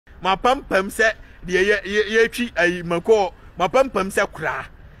ma pampam se de ye twi ayi mako ma pampam se kura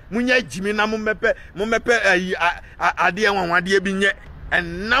munya jimi na mo mepe ayi ade enwanwade bi nye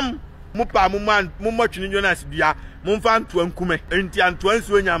enam mo pa mo Twene Jonas bia mo mfa anto ankume enti anto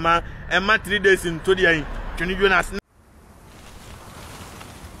ansuo nyama ema 3 days into de ayi Twene Jonas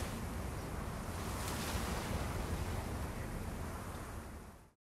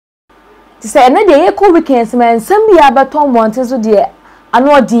ti say na de ye ko weekends man nsam bia beton monte so de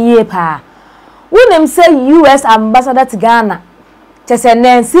ano di ye pa wonem say US ambassador to Ghana te say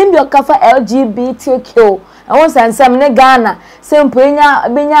na nsam bi okafa LGBTQ I want nsam ne Ghana say mpenya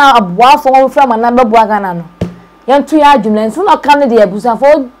benya aboafo from na beboa Ghana no yentu ya adwumna nso no ka ne de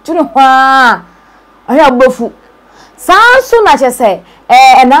abusafo twene hwa ahia bofu sanso na che say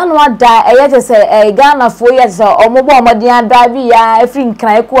enanu ada eye che say Ghana fo ye say omobo omodin ada bi ya efri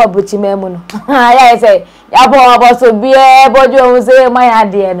nkran eko abrochi memu no ya say ya bo so bie bojo o say my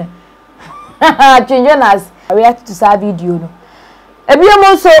ade no Twene Jonas react to that video no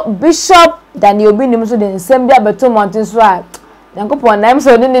ebiemo so Bishop Daniel Obinim so den sembia beto mountain so a yankopon na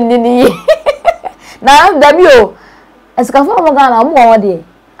so ni na dabi o esikafo mo Ghana mo wode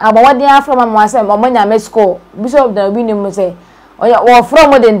abawade afro mama asem mo nya Mexico Bishop Daniel Obinim say wo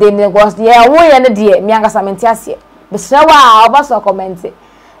from den because ye wo ye ne de mi angasa menti ase be sewa obaso comment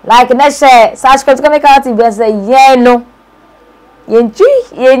like na share search Khemical Tv say ye no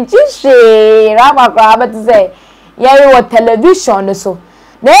yenchi she raba kwa bet say ye wo television so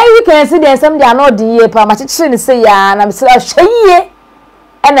na you can see dem some dey no de ye pa ma chichi ni say ya na me say hweye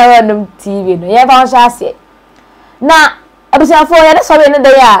e na random TV no ye fa sha ase na abisiafo ye de so be ne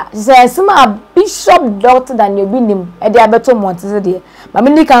dey a say sima Bishop Dr. Daniel Obinim e dey abeto monte se dey ma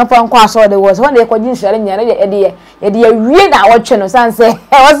me ni kan fa nkwa so dey was when dey ko jin share nya ye dey wie na wotwe no san say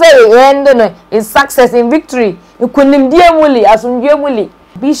e say end no is success in victory ikunimdie muli asundie muli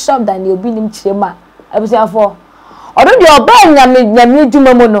Bishop Daniel Obinim chirema abisiafo odo de oba nyame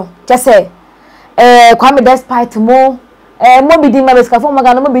djuma mo no che say kwame despite mo mo bidima beskafo mo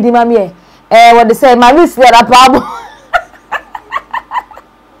ga no mo bidima me what they say my list there apabo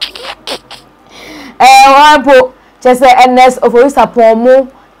wapo che say NS officer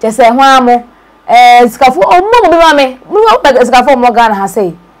pomo che say hwa mo skafo o mo bidima me mo ba skafo mo ga na ha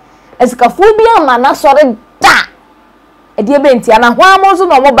say skafo bi ama na sore da e be ntia na hwa mo so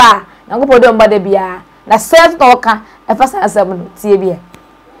no mo ba yankopɔ de mba de bia na set to ka e fa san asem no tie bia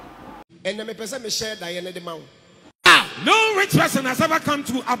and me pese me share da ye ne de ma wo no rich person has ever come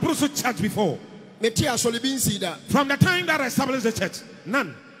to Abruzzo church before me tie asole bi nsi da from the time that I established the church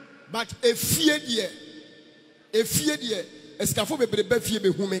none but efie die eskafo bebrebe fie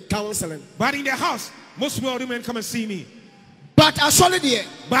be hu me counseling but in the house most wealthy men come and see me but asole die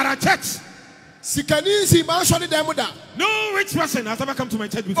but at church sikani si ma asole dem da no rich person has ever come to my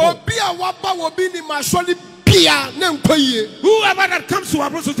church before obi a waba obi ni ma asole bia na nkoyie whoever that comes to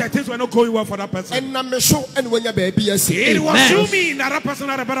Abruzzo church things were not going well for that person and na me so and when ya baby yes it was through me that person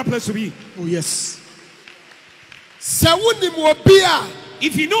had a better place to be oh yes se woni mo obi a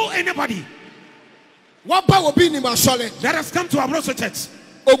if you know anybody waba obi ni ma asole that has come to Abruzzo church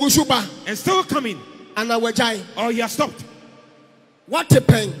ogusuba and still coming and awajai or you have stopped what a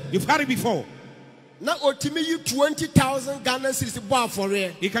pain you've had it before. Now, ultimately, you 20,000 Ghana cedis bar for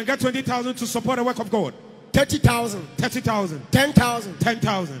real. He can get 20,000 to support the work of God. 30,000. 30,000. 10,000.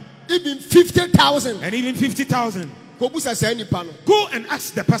 10,000. Even 50,000. And even 50,000. Go and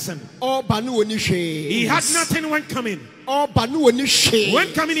ask the person. He had nothing when coming.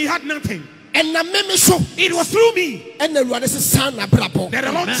 When coming, he had nothing. And it was through me and the Lord that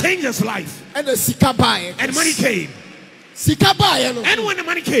the Lord changed his life. And money came. And when the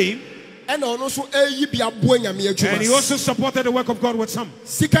money came, and also and he also supported the work of God with some.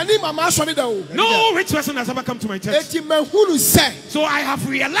 No rich person has ever come to my church. So I have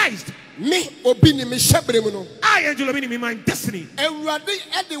realized me Obinim I Angel Obinim in my destiny. The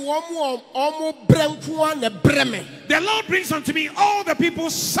Lord brings unto me all the people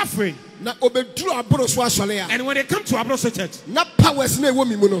suffering. And when they come to Abruzzo church, and the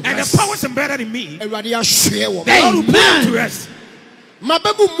powers embedded in me, the Lord will put them to rest.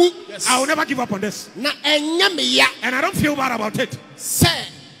 Yes. I will never give up on this. And I don't feel bad about it.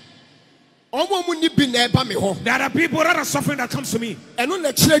 There are people that are suffering that comes to me.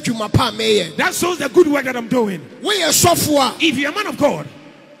 That shows the good work that I'm doing. If you're a man of God,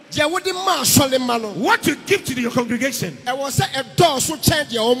 what you give to your congregation,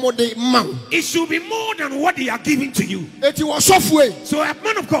 it should be more than what they are giving to you. So a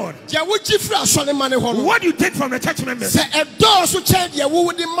man of God, what you take from the church members, if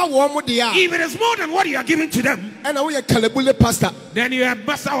it is more than what you are giving to them, then you are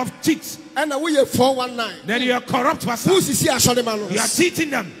master of cheats. Then you are corrupt pastor. You are cheating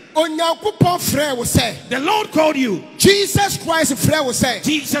them. The Lord called you. Jesus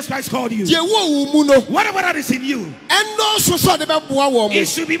Christ called you. Whatever that is in you, it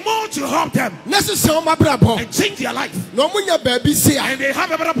should be more to help them and change their life. And they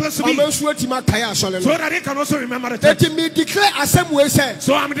have a better place to be, so that they can also remember the church.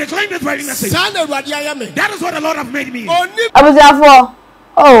 So I'm declaring this very message. That is what the Lord has made me.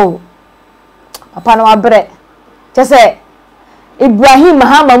 Oh, upon our bread. Just say Ibrahim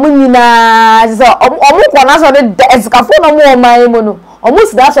Mahama Munina is almost one answer the escafo no more my mono.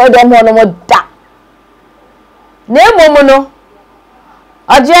 Almost that's all the more no more da. Name mono.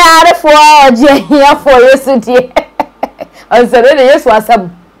 A jar for a here for yesterday. I said, yes, was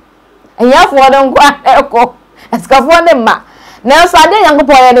some. And you have one go escafo them ma. Now, Sunday, young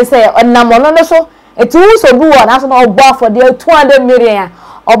boy, they say, on Namono so. It's also do one as no bar for the 200 million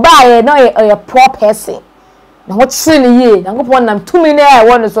or buy a poor person. Now what's silly ye? I'm going to 2 million. I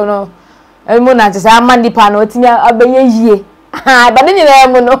want to know. I'm going to say, I'm Mandy Pano, it's near a ye. But then you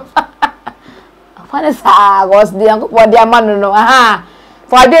know, what is was the uncle what their man no. Aha,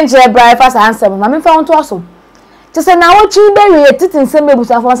 for I didn't share breakfast answer. Mammy found to also. Just say now what you bury a tit in some maybe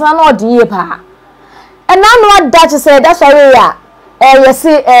for some odd year pa. And now what Dutch said, that's all we are. You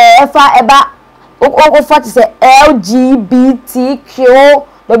see, if I ever. What is LGBTQ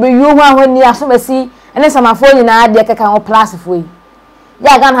when you are so messy, and then some phone in a dear can plus of way.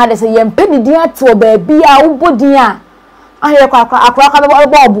 Yagan had to say, Yam penny dear to baby, I would dear. I hear a crack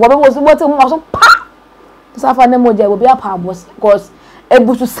about Bob, what was what was pa. Suffer no more, there will be a pub was, because a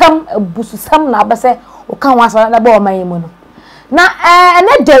bush to some number say, or come once another my mono. Now, and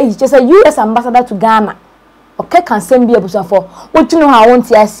that day, just a US ambassador to Ghana. Okay, can send me a person for what you know how I want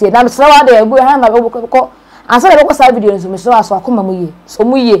to see. Now, so there we have a book. I said, I was a video to Mr. So I come so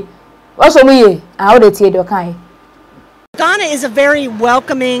we also me. I would say, okay. Ghana is a very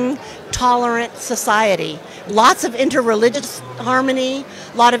welcoming, tolerant society. Lots of interreligious harmony,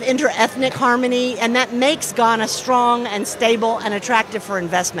 a lot of interethnic harmony, and that makes Ghana strong and stable and attractive for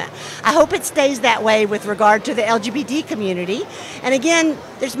investment. I hope it stays that way with regard to the LGBT community. And again,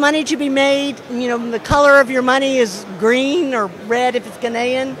 there's money to be made. You know, the color of your money is green or red if it's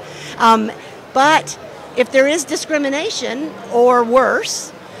Ghanaian. But if there is discrimination or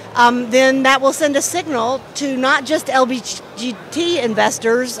worse, then that will send a signal to not just LGBT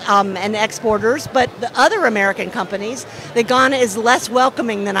investors and exporters, but the other American companies that Ghana is less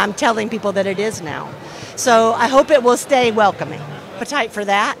welcoming than I'm telling people that it is now. So I hope it will stay welcoming. Appetite for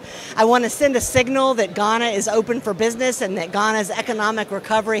that. I want to send a signal that Ghana is open for business and that Ghana's economic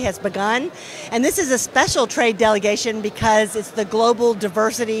recovery has begun. And this is a special trade delegation because it's the global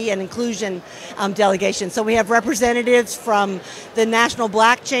diversity and inclusion delegation. So we have representatives from the National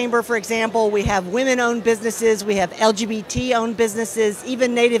Black Chamber, for example. We have women-owned businesses. We have LGBT-owned businesses,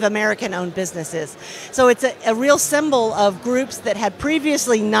 even Native American-owned businesses. So it's a real symbol of groups that had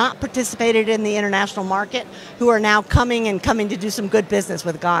previously not participated in the international market who are now coming to do some good business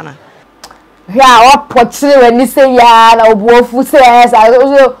with Ghana. Yeah, what portray when you say yeah, no both says I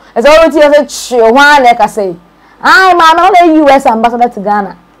also as already as a one like I say. I'm an US ambassador to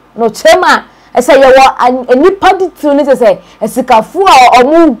Ghana. No chema. I say you want any party to say a sikafu or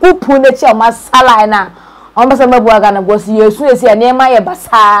move good punachi or masala na. Ambassador Ghana was you soon as your name my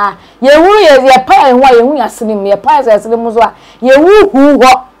basa. You who is your pie and why you are slim, your pies as the Muzwa. You who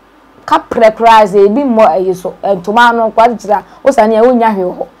what capre cries a bit more and tomato quadra was an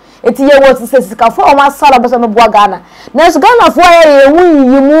yahu. It's ye was says for my salabas on the Ghana. There's Ghana for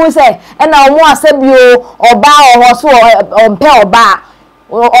you move say, and now more sebio or bar or so on pale bar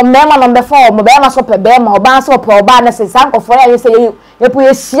or member on the form, Bama soap a bema or bass or bar says uncle for you say you put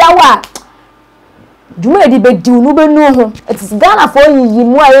a shower. Do me be do no. It's Ghana for you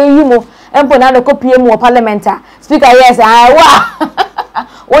more and put another copy more parliamentar. Speaker, yes, I wa.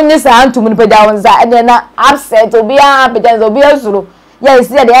 When you say to me, and then upset to be happy, there's a beer. Yes,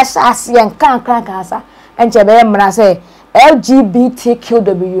 there's a and can't crack us. And Chabem say LGBTQ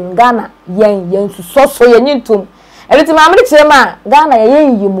Ghana, yen, so you need to. Every time I'm Ghana,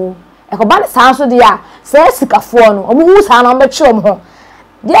 yen, you move. A combined sounds to the air, says a phone, or who's hand on the chum.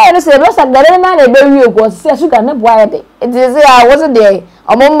 Yeah, it's a loss of the man, a baby was says you can never wide it. It is I wasn't there,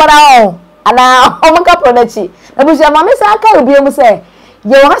 a moment and now, I'm a couple of the cheap. I wish your mamma said, I can't be able to say.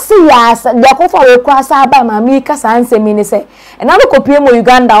 ye wasi yas de ko for we kwasa ba ma mi kasa ansemi ni se e na ko pie mo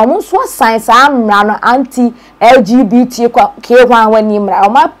Uganda o mo so sign sa amra no anti LGBT ke hwan wani mra o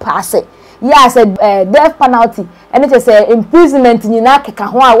ma pass yes death penalty and it say imprisonment nyina keka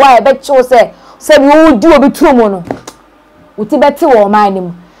ho a wa e be chiw se bi wo di obi tuomo no uti beti wo man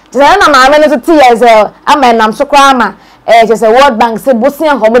nim je na ma me no to ti yes amenam so kwa ma je say World Bank say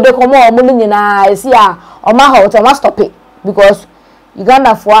bosia ho mo de ko mo nyina esi a o ma ho to ma stop it because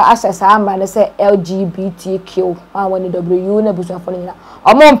Uganda for access amra ne say LGBTQ wani W na busa fo nyina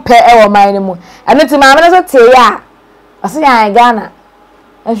o mo mpe e wo man nim and it ma me no to ti ya ase ya Ghana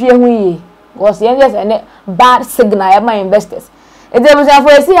ahwe hu yi because yes and bad signal my investors e dey busa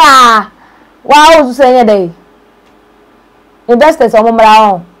for esi a wow so say dey investors omo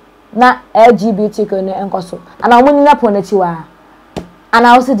mra on na LGBTQ ne enkoso ana omo nyina po na chiwa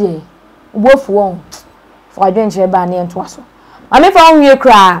ana o se dey bofu on for adwenche ba na ento aso mame fa onwie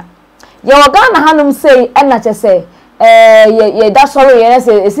kra ye Ghana hanum say na che say ye da sorry ye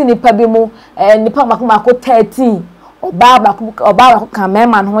say esi nipa bi mu nipa makomako 13 oba ba ka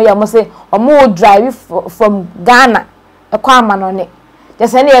mema no ye mo say omo drive from Ghana e kwa amano ne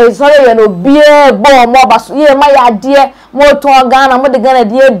just any sorry ye no bie bo mo ba so ye ma ya de mo to Ghana mo de Ghana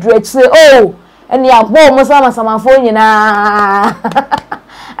de dretch say oh eni agbo mo sama fo nyina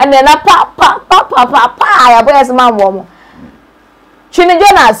and then pa ya boy se ma mo Twene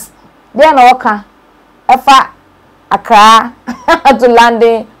Jonas dey na oka efa Accra to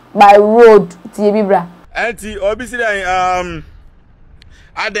landing by road tie bibra anti obisi dan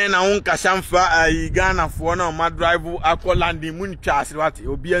aden na won kasamfa Ghana fo na ma drive akọ landing mun twa asre wate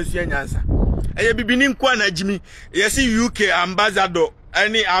obi ansu anyansa eye bibini nko na jimi yesi UK ambassador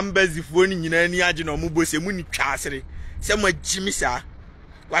ani embassy fo ni nyina ni age na omubose mun twa asre se ma jimi sa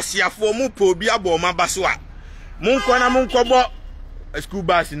wasiafo mu po obi abo ma baso a mun ko na mun ko bo school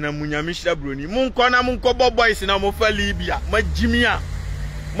bus na munyami shira broni mun ko na mun ko bo boys na mo fa Libya ma jimi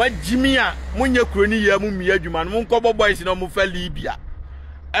a munye kroni ya mu mi adwuma no mun ko bo boys na mo fa Libya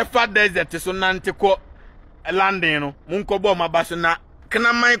efa desert so nante ko landing no mun ko bo ma baso na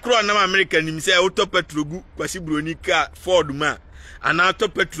kana micro na America nim se auto petrogu kwasi broni ka Ford ma ana auto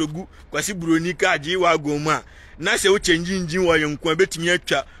petrogu kwasi broni ka jiwa goma na se o change engine wo yenkwa betimi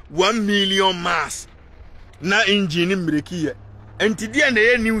atwa 1 million miles na engine mbreki ye entidie na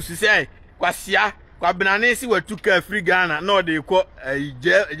ye news say kwasia kwa benane si watuka free Ghana na ode ko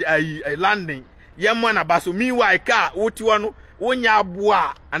landing ye mo na baso mi wa ka woti wono wonya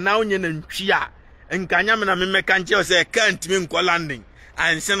aboa ana onye na ntwi a nkanya me na memeka nche say ka ntimi nko landing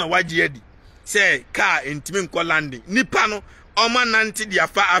anse na waje adi say ka ntimi nko landing nipa no oma nante dia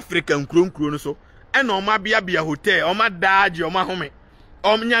fa Africa nkronkro no so ena oma bia hotel oma daaje oma home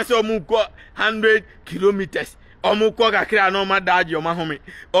omnya se omu ko 100 kilometers omu ko kakra na oma daaje oma home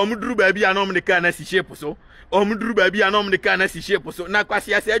omuduru ba bia na omde ka na si shape so omuduru ba bia na omde ka na si shape so na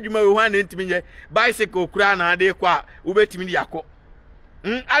kwasi ase adwuma we hwan ntimi nye bicycle kura na ade kwa ubetimi di yakọ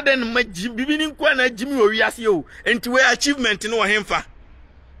aden ma bibini nko na jimi owi ase o enti we achievement no hemfa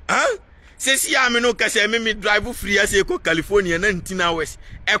sesi ya me no kase me drive free ase ko California na 19 hours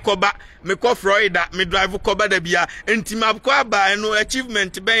ekoba me ko Florida me drive ko ba da bia enti ma ko aba no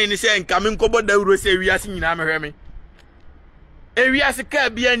achievement ben ni se nka me nkobo da euro se wi ase nyina me hwe me ewi ase ka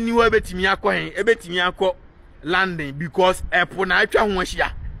bia ni wa betimi akọ hen ebetimi akọ landing because airport na atwa ho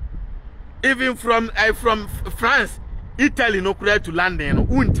ahia even from France Italy no kura to landing no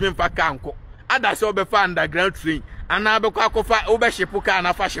untimi mfa ka nko ada se obefa underground train ana abekwa akofa obehyepo ka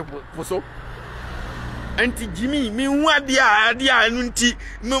na fa hyepo so anti Jimmy mi hu ade a anu nti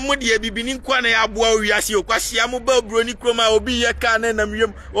mo de bibini nkwa na ya aboa owiase okwahia mo ba broni kroma obi ye ka na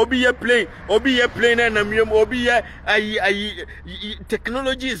namyem obi ye plane na namyem obi ye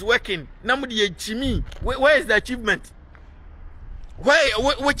technology is working na mo de Jimmy where is the achievement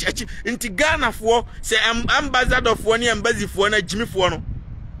which inti Ghana for say ambassador for ni embassy for na Jimmy for no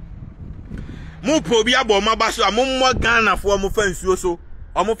mu po bi abo ma baso a mo Ghana for mo fa nsuo so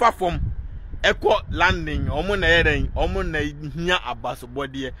o mo fa fom eko landing o mo na yeden o mo na hia abaso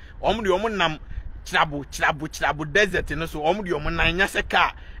bode o mo de o mo nam chirabu desert no so o mo de o mo na nya se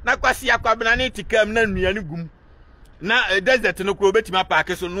car na kwasi akwabena ne tikam na nua ne gum na desert no kro betima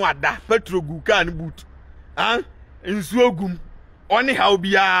park so no ada petrol gu car ne boot nsuo gum oni how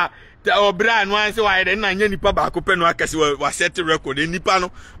bia obra no an se wa yede na nya nipa ba ko pe no akase wa set record nipa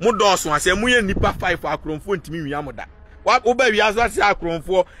no mo doso ase mo ye nipa 5 akromfo ntimi wia mo da wo ba wia so ase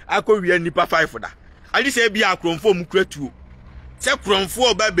akromfo akowia nipa 5 da ali se bia akromfo mu kratuo se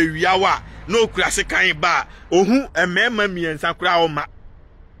kromfo ba be wia wa no kura se kan ba ohu emema miensa kura o ma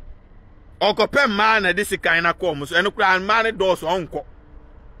okope ma na de se kan na ko mo so eno kura ma ne doso onko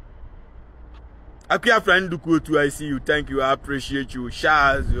Akia friend Dukutu, I see you. Thank you. I appreciate you.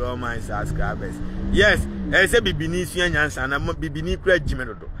 Share you all my subscribers. Yes, I say Bibini Fianans and I'm Bibini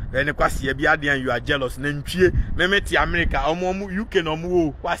Credimedo. Then the Quasia Biadian, you are jealous. Nenchie, Memeti America, Omomu, you can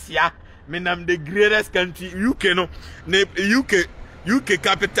omu, Quasia. I'm the greatest country. UK no, UK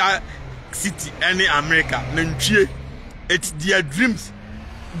capital city, any America. Nenchie, it's their dreams.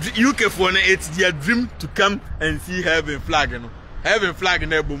 UK for it's their dream to come and see heaven flag. You know, heaven flag in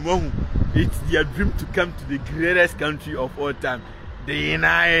there, it's their dream to come to the greatest country of all time, the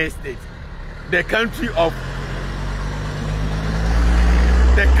United States, the country of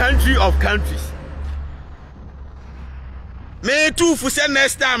countries. Me too for say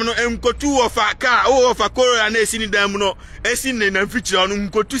next time no enkotu of a car or of a Korea and esini dam no esini na feature on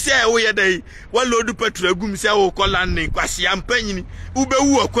nkotu say wo ye dai wa load petrol gum say wo kolane kwase ampanyini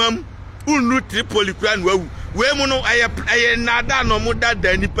ubewu akwam unu Tripoli kura no awu we mu no aye nada no mu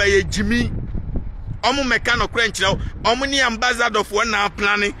dada nipa ye jimi omu mekano kura nkyira omu ni ambassador for na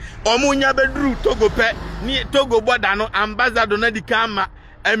planning omu nya beduru Togo pe ni Togo border no ambassador na di kama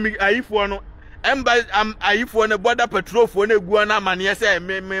ayifo no ayifo ne border patrol fo na egu na amane say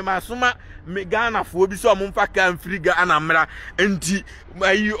me masoma me Ghana fo bi so mfa kan friga anamra enti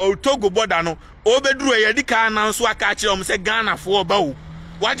ayi Togo border no obeduru ye di ka na so aka kire om say Ghana fo ba wo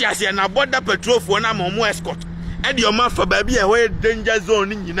what you say na border patrol fo na mo escort e di o ma fa ba bi e we danger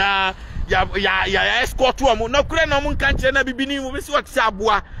zone nyina ya escort om na kure na om kan kire na bibini mo be si what say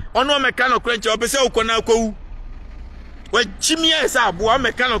aboa ono meka no kure nche o be say ukona akwu wa chimie say aboa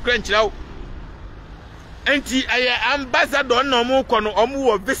meka no kure nche o enti aye ambassador no mo kono omo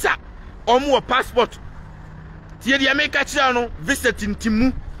wo visa omo wo passport tie di America kire no visa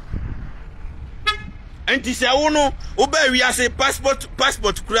tintimu enti se wo no wo ba wi ase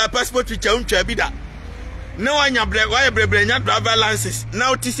passport kura passport cha untwa bi da na wanya brebre nya driver license na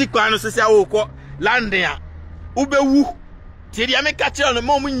otisi kwa no se se wo ko landing a wo be wu tie di America kire no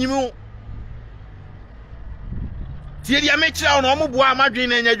mo nyimu tie di America kire no mo boa amadwen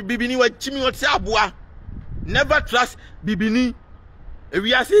na nya bibini wa chimi wo se aboa. Never trust bibini.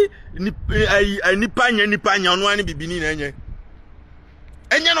 We are say nipanya ono ani bibini na enye.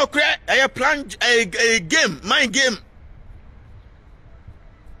 Enye no kre a plan a game, mind game.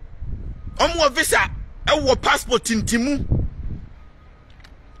 Omo visa e wo passport tintimu.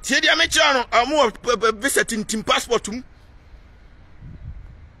 Tie dia mecha no omo visa tintim passport mu.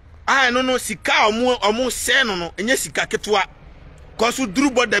 Ah no sika omo se no enye sika ketwa. Kosu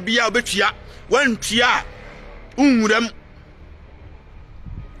duru border bia obetua. Wan tua unwuram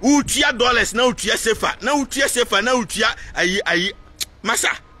utia dollars na utia sefa na utia ayi masa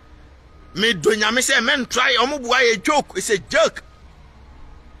me donya me say men try omubua a joke, it's a joke.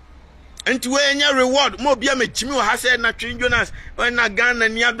 And to any reward, more be a Jimmy has said, Twene Jonas, when a gun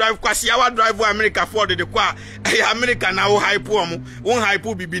and near drive, Quasiawa drive for America for the qua, America now high poem, one high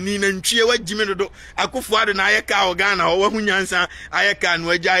pool be benin and cheer what Jimmy do. I could afford an Ayaka or Ghana or Hunyansa, Ayakan,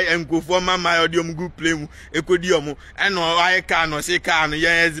 Wajai and go for my audium good play, Ecodiomo, and no Ayakan or Sekan,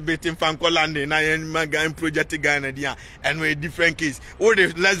 yes, betting Fancoland and I am my gun project Ghana, and with different case, all the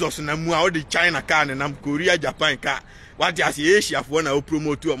Lazos and Amua, all the China car and I'm Korea, Japan car. What you see Asia for now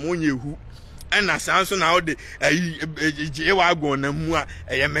promote to a money who and a Samsung now the J-Wagon and more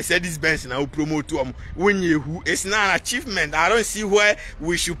a Mercedes Benz now promote to when you who is not an achievement. I don't see where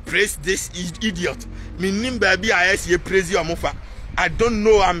we should praise this idiot. Meaning baby I see praise your muffa. I don't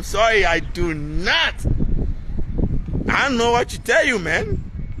know, I'm sorry, I do not. I don't know what to tell you, man.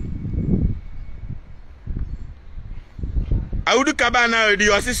 I would cabana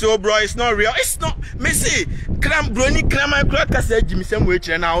radio so bro, it's not real. It's not me see brony crama cracker said Jimmy some way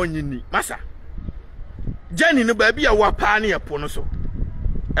now on you massa. Jenny no baby a wapa ni a ponoso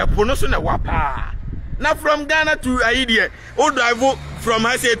na wapa. Now from Ghana to Haiti, or drive from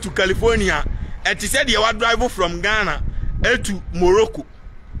I say to California, and he said you drive from Ghana to Morocco.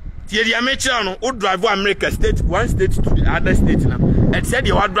 Thierry Amechano, or drive America state, one state to the other state now. And said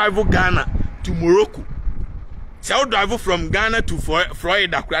you drive Ghana to Morocco. So drive from Ghana to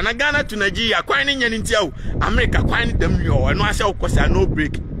Florida, and Ghana to Nigeria, quite in America, quite them yo, and I shall cause no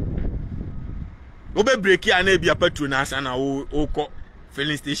break. Obe break here and be a Petronas and a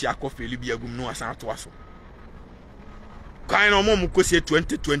filling station, coffee, Libya, Gumno, as I was. Kind of mom could say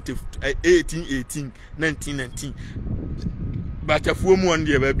 2020, 18, 19. But a full one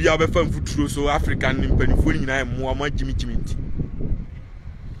day, be our fun food through so African in Penifuni, and I am more Jimmy.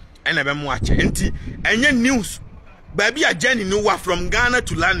 And I'm watching. And your news. Baby a journey no from Ghana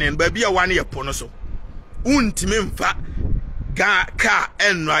to London, baby a 1 year ponoso. Untimemfa car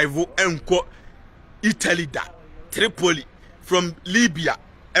and rival enco Italy da Tripoli from Libya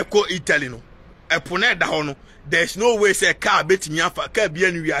echo Italy no. epone da ho no there's no way say car betimi afa car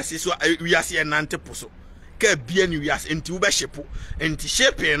bia ni wiase so wiase enante poso car bia ni wiase enti wo be shepo enti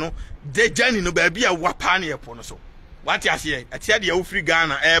shepe no de journey no ba bia wapa na epo no so what you say atia de wo free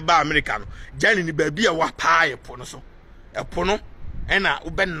Ghana ba America no journey ni ba bia wapa epo no so epo no ena wo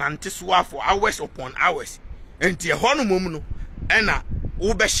be nante so for hours upon hours enti e ho no mom no ena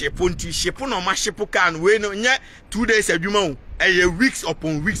wo be shepo enti shepo no ma shepo car no we no nye 2 days adwuma wo e weeks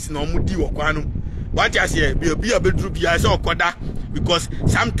upon weeks no mo di wo kwa no what you say be bedru bia say okoda because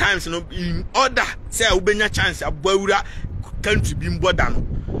sometimes you know in order say ubenya chance abawura country bi mboda no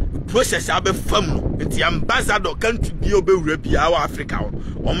process abe fam no enti ambassador country bi obewura bia wa Africa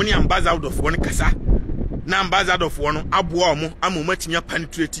omni ambassador of one kasa na ambassador of one aboa omo amomatinya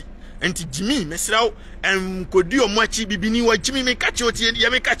penetrate enti Jimmy mesraw enkodi omachi bibini wa Jimmy me kache otie ya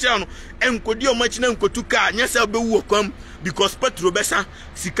me kache no enkodi omachi na nkotuka nyesa obewu okwam because petro besa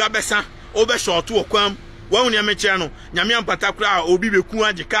sika besa obe short okwam wa woni ameche no nyame ampata kura obi beku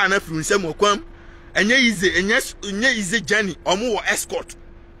age ka na firu nsem okwam enye ize journey omo wo escort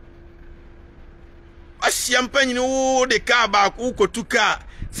asiam panyini wo de ka ba ku kotuka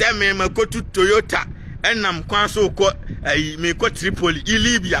se me makotu Toyota enam kwan so ko me ko Tripoli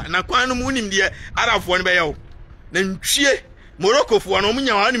Libya na kwan no munim de arafo no be yawo na ntwie Morocco fo no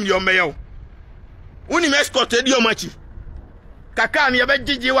munya wa nim de ombe yawo unim escort edi omachi kaka ni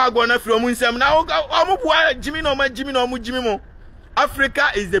yabejiji wa go na firi omu nsem na omubua Jimmy no ma Jimmy no mu Jimmy mo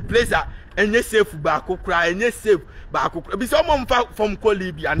Africa is the place that enye safe ba kokura enye safe ba kokura bi so omo mfa from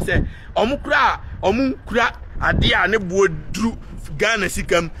Libya and say omu kura ade a ne buo dru Ghana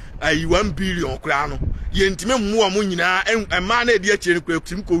sikam 1 billion kura no yentime mu omu nyina ema na edi akire kura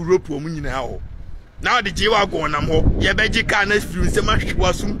kutim ko Europe omu nyina ho na de jiwa go nam ho yebeji ka na firi nsem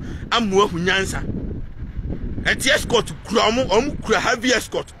ahwasum amu ahunyansa enti escort kura omu kura heavy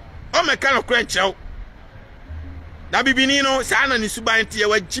escort o meka no kura nchew na bibini no sa na ni suban tie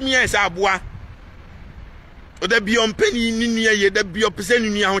wa Jimmy esa aboa o da bi ompani ni nua ye da bi opese ni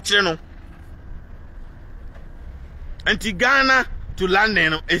nua ho kire no enti Ghana to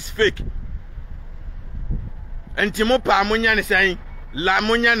London is fake enti mo pa munya ne san la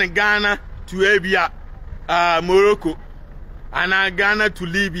munya ne Ghana to Abia Morocco ana Ghana to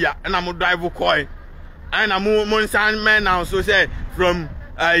Libya na mo drive coin ana mo nsan men now so say from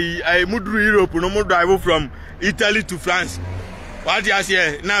I mudru Europe no mo drive from Italy to France. What you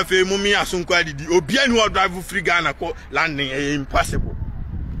say na fe mumi asunko adidi obi anu o drive free Ghana ko landing impossible.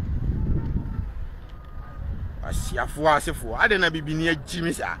 Asiafo asefo ade na bibini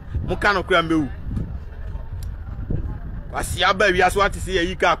agimi sa mo ka no kura mbewu. Asia ba wi aso ati se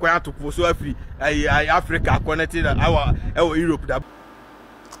yi ka akwan atofo so afri Africa connected our Europe da.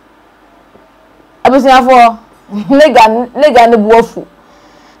 Abusiafo lega ne buofu.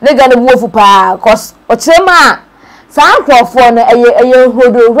 Lega ne buofu pa cause ochema sankrofo no eye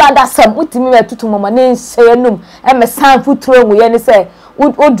hodo rather sam utimi metutu mama ne nseyanum e san futuro mu ye ne say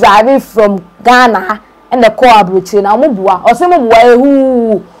wo driving from Ghana and the core abrochi na mo bua o se mo bua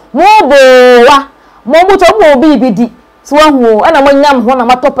ehu mo bowa mo muto mo bibidi so hu na mo nyam ho na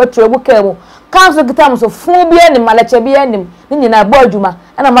mato petrol bu ka mu kanso kitam so fu bia ni malache bia nim ni nyina bo adwuma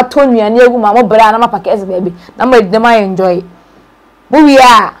na mato nuane egu ma mo bra na mapaka ese baby na mo de ma enjoy bu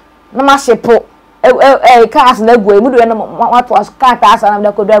wia na ma shepo cars na go mu do na mato as car cars na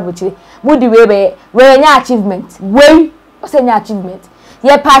da ko do abuchire mu di we nya achievement we o se nya achievement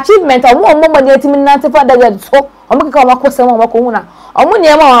ye pa achievement o mo na etimi nante fa da ga so o mo keka o makosem o mako hu na o mo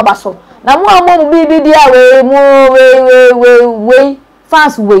ne ma ba so na mo bibidi a we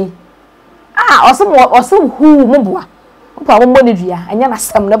fast we o se hu mo bua pa mo ne dua anya na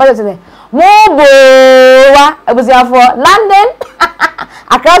sam na ba se mo bowa abusiafo London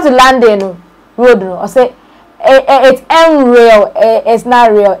across London road no o say it's unreal, it's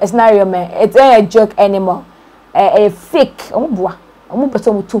not real man, it's a joke anymore, a fake bua omu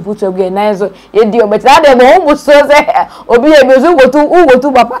person mu tupu to again na so ye di obet na dem omu so say obi e bezu go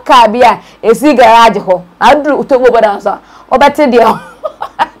tu papa car bia e si garage ho adru to go boda so obete de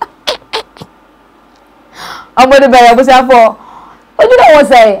obodo be ya busa for oju do won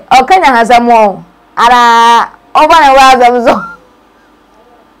say o kanya hasamo ara over na wa azam so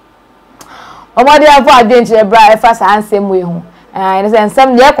omodi afọ adenche bra e fa sa ansem we ho ene say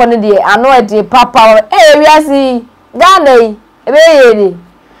nsem de ekọ ne de ano e de papa wiasi Ghana yi ebeyele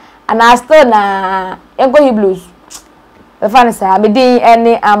ana still na enko Hebrews e fa ne sa me din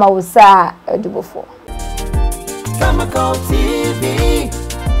ene ama wo sa edubofo Khemical TV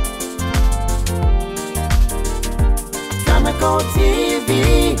Khemical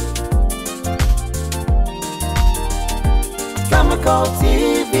TV Khemical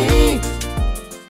TV